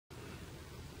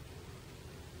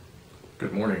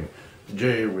Good morning.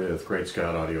 Jay with Great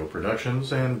Scott Audio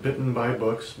Productions and Bitten by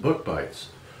Books Book Bites.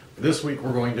 This week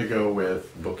we're going to go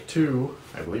with book 2,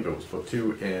 I believe it was book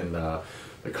 2 in the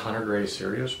Connor Gray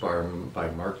series by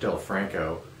Mark Del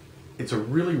Franco. It's a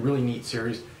really neat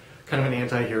series, kind of an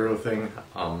anti-hero thing,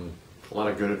 a lot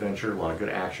of good adventure, a lot of good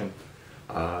action.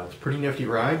 It's a pretty nifty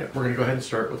ride. We're going to go ahead and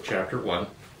start with chapter 1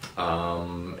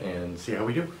 and see how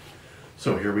we do.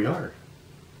 So here we are.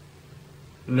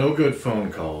 No good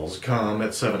phone calls come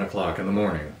at 7 o'clock in the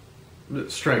morning.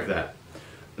 Strike that.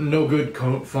 No good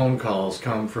phone calls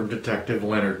come from Detective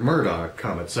Leonard Murdoch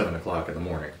come at 7 o'clock in the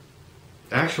morning.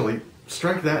 Actually,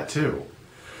 strike that too.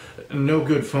 No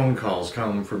good phone calls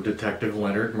come from Detective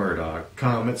Leonard Murdoch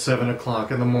come at 7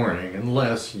 o'clock in the morning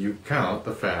unless you count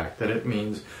the fact that it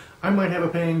means I might have a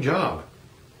paying job.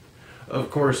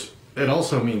 Of course, it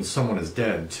also means someone is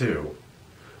dead too.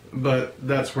 But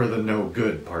that's where the no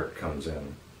good part comes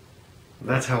in.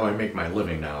 That's how I make my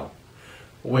living now.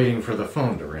 Waiting for the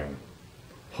phone to ring.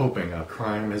 Hoping a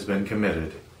crime has been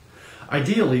committed.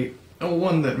 Ideally,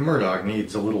 one that Murdoch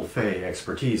needs a little Fey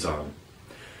expertise on.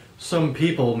 Some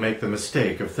people make the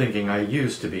mistake of thinking I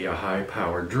used to be a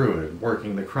high-powered druid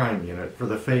working the crime unit for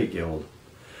the Fey Guild.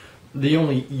 The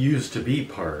only used to be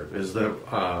part is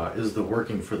the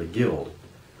working for the guild.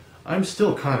 I'm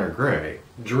still Connor Gray,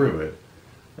 druid.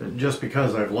 Just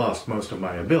because I've lost most of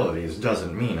my abilities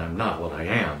doesn't mean I'm not what I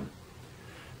am.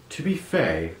 To be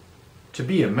Fey, to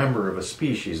be a member of a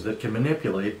species that can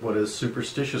manipulate what is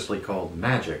superstitiously called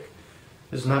magic,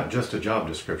 is not just a job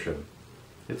description.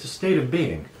 It's a state of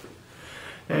being.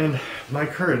 And my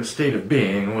current state of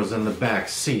being was in the back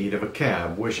seat of a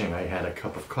cab wishing I had a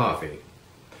cup of coffee.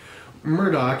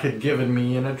 Murdoch had given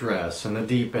me an address in the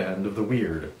deep end of the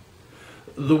Weird.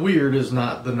 The Weird is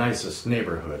not the nicest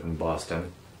neighborhood in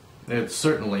Boston. It's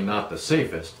certainly not the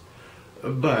safest,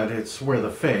 but it's where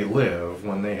the Fae live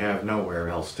when they have nowhere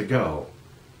else to go.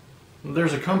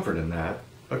 There's a comfort in that,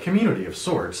 a community of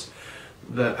sorts,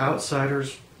 that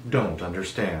outsiders don't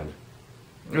understand,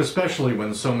 especially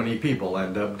when so many people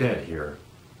end up dead here.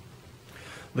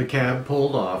 The cab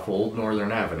pulled off Old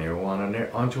Northern Avenue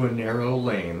onto a narrow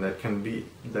lane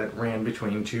that ran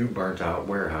between two burnt-out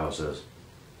warehouses.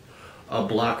 A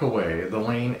block away, the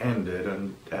lane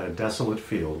ended at a desolate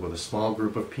field with a small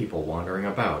group of people wandering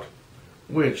about,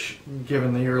 which,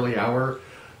 given the early hour,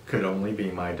 could only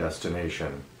be my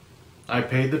destination. I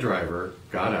paid the driver,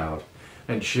 got out,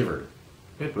 and shivered.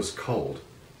 It was cold.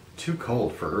 Too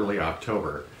cold for early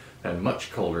October, and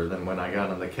much colder than when I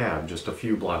got in the cab just a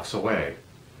few blocks away.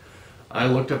 I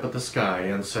looked up at the sky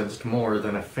and sensed more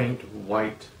than a faint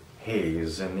white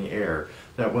haze in the air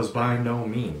that was by no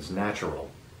means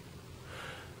natural.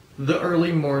 The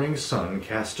early morning sun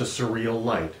cast a surreal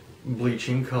light,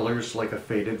 bleaching colors like a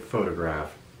faded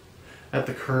photograph. At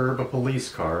the curb, a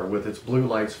police car with its blue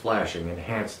lights flashing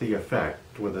enhanced the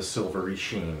effect with a silvery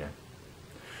sheen.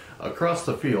 Across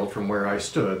the field from where I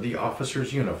stood, the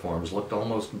officers' uniforms looked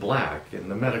almost black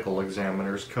and the medical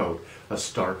examiner's coat a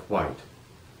stark white.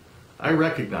 I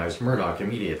recognized Murdoch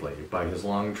immediately by his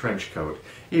long trench coat,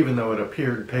 even though it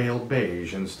appeared pale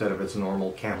beige instead of its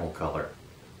normal camel color.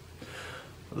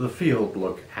 The field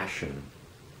looked ashen.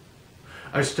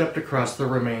 I stepped across the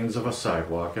remains of a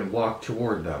sidewalk and walked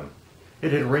toward them.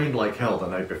 It had rained like hell the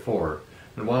night before,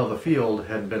 and while the field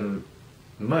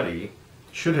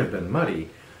should have been muddy,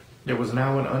 it was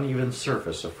now an uneven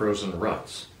surface of frozen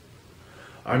ruts.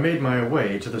 I made my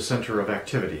way to the center of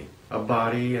activity, a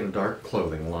body in dark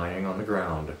clothing lying on the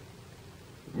ground.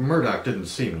 Murdoch didn't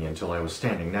see me until I was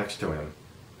standing next to him.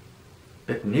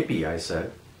 "Bit nippy," I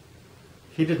said.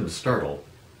 He didn't startle,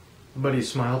 but he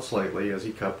smiled slightly as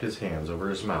he cupped his hands over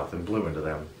his mouth and blew into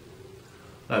them.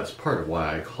 "That's part of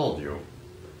why I called you."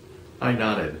 I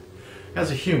nodded.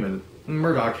 As a human,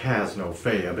 Murdoch has no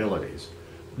Fey abilities,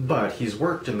 but he's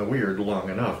worked in the Weird long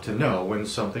enough to know when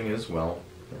something is, well,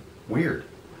 weird.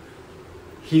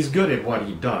 He's good at what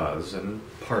he does, and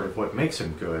part of what makes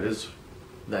him good is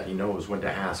that he knows when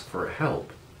to ask for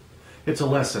help. It's a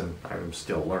lesson I'm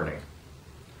still learning.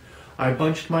 I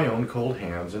bunched my own cold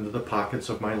hands into the pockets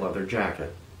of my leather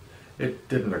jacket. It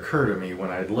didn't occur to me when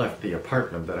I'd left the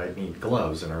apartment that I'd need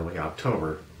gloves in early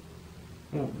October.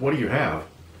 "What do you have?"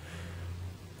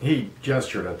 He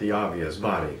gestured at the obvious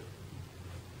body.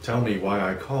 "Tell me why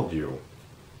I called you."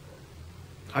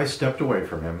 I stepped away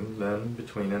from him, then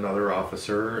between another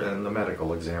officer and the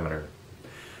medical examiner.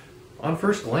 On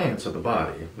first glance at the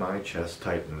body, my chest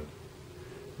tightened.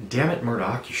 "Damn it,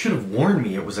 Murdoch, you should have warned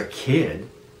me it was a kid."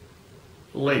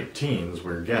 "Late teens,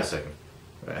 we're guessing.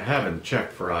 Haven't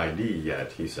checked for ID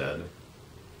yet," he said.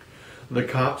 The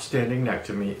cop standing next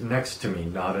to me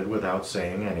nodded without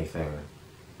saying anything.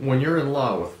 When you're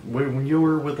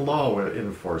with law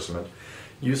enforcement,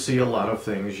 you see a lot of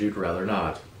things you'd rather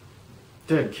not.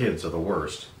 Dead kids are the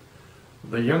worst.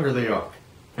 The younger they are,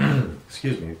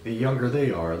 the younger they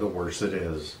are, the worse it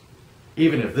is.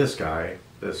 Even if this guy,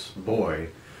 this boy,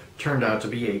 turned out to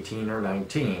be 18 or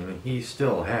 19, he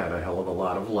still had a hell of a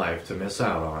lot of life to miss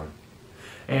out on.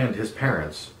 And his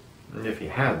parents, if he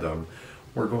had them,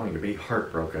 were going to be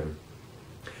heartbroken.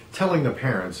 Telling the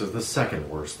parents is the second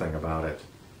worst thing about it.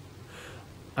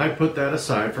 I put that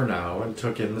aside for now and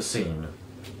took in the scene.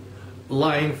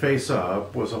 Lying face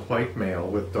up was a white male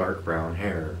with dark brown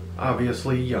hair,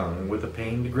 obviously young, with a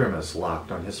pained grimace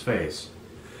locked on his face.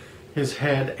 His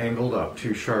head angled up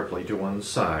too sharply to one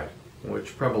side,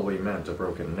 which probably meant a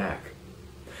broken neck.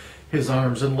 His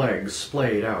arms and legs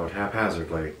splayed out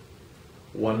haphazardly.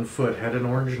 One foot had an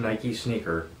orange Nike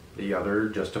sneaker, the other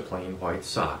just a plain white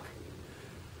sock.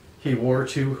 He wore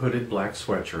 2 hooded black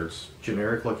sweatshirts,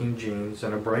 generic-looking jeans,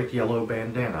 and a bright yellow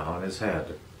bandana on his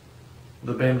head.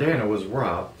 The bandana was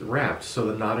wrapped so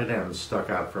the knotted ends stuck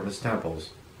out from his temples.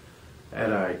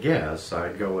 And I guess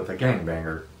I'd go with a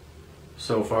gangbanger.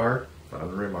 So far,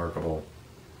 unremarkable.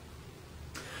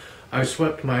 I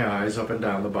swept my eyes up and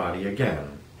down the body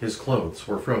again. His clothes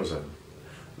were frozen.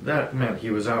 That meant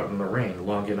he was out in the rain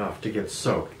long enough to get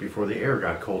soaked before the air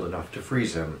got cold enough to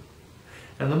freeze him.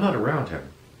 And the mud around him,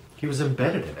 he was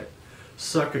embedded in it,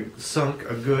 sunk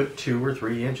a good 2 or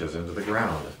 3 inches into the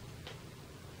ground.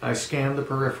 I scanned the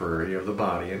periphery of the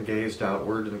body and gazed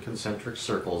outward in concentric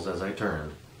circles as I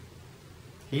turned.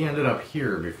 He ended up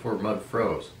here before mud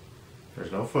froze.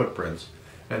 There's no footprints,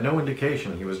 and no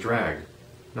indication he was dragged.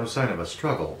 No sign of a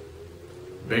struggle.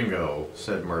 Bingo,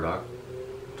 said Murdoch.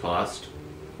 Tossed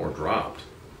or dropped.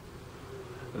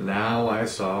 Now I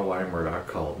saw why Murdoch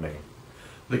called me.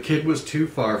 The kid was too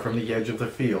far from the edge of the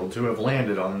field to have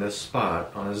landed on this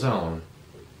spot on his own.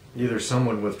 Either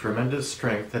someone with tremendous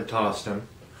strength had tossed him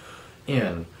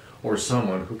in, or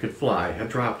someone who could fly had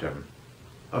dropped him.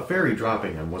 A fairy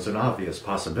dropping him was an obvious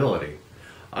possibility.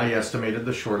 I estimated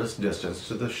the shortest distance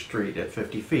to the street at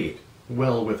 50 feet,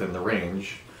 well within the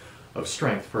range of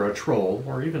strength for a troll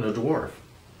or even a dwarf.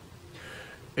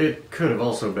 It could have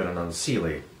also been an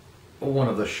unseelie, one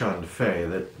of the shunned fae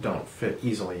that don't fit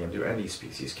easily into any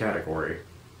species category.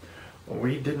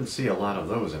 We didn't see a lot of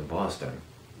those in Boston,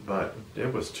 but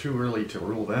it was too early to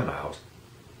rule them out.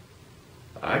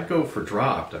 I'd go for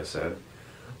dropped, I said.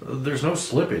 There's no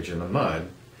slippage in the mud.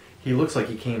 He looks like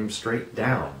he came straight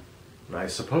down. I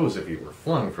suppose if he were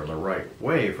flung from the right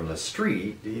way from the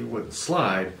street, he wouldn't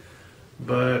slide,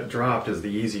 but dropped is the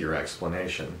easier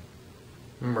explanation.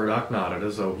 Murdoch nodded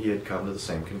as though he had come to the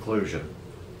same conclusion.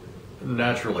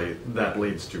 Naturally, that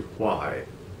leads to why.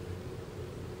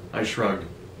 I shrugged.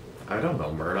 I don't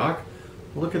know, Murdoch.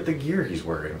 Look at the gear he's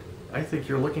wearing. I think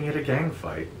you're looking at a gang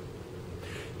fight.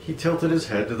 He tilted his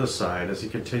head to the side as he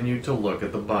continued to look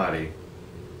at the body.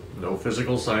 No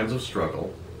physical signs of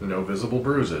struggle, no visible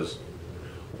bruises.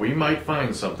 We might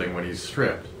find something when he's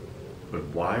stripped, but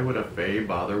why would a fae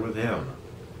bother with him?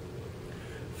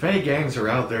 Fae gangs are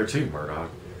out there too, Murdoch.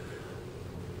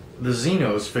 The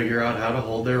Xenos figure out how to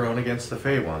hold their own against the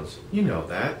fae ones. You know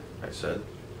that, I said.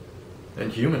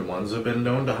 And human ones have been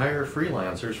known to hire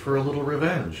freelancers for a little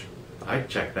revenge. I'd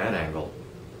check that angle.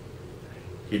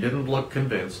 He didn't look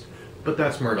convinced, but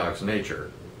that's Murdoch's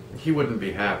nature. He wouldn't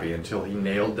be happy until he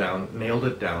nailed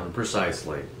it down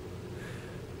precisely.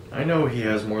 I know he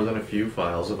has more than a few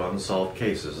files of unsolved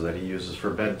cases that he uses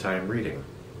for bedtime reading.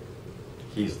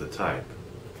 He's the type.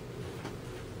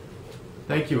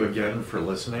 Thank you again for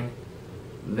listening.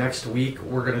 Next week,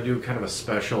 we're going to do kind of a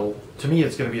special, to me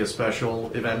it's going to be a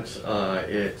special event.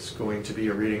 It's going to be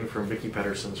a reading from Vicki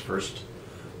Pedersen's first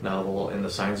novel in the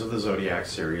Signs of the Zodiac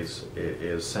series. It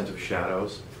is Scent of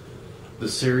Shadows. The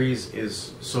series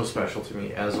is so special to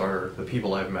me, as are the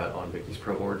people I've met on Vicki's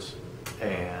pro boards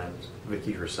and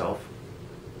Vicki herself.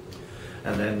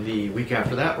 And then the week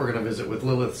after that, we're going to visit with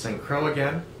Lilith St. Crow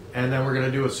again. And then we're going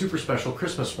to do a super special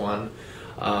Christmas one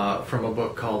from a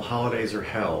book called Holidays Are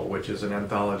Hell, which is an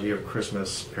anthology of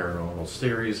Christmas paranormal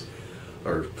series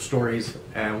or stories,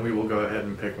 and we will go ahead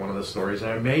and pick one of the stories.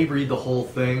 And I may read the whole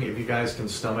thing if you guys can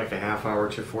stomach a half hour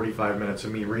to 45 minutes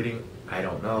of me reading. I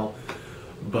don't know,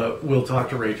 but we'll talk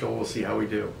to Rachel. We'll see how we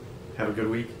do. Have a good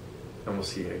week, and we'll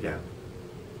see you again.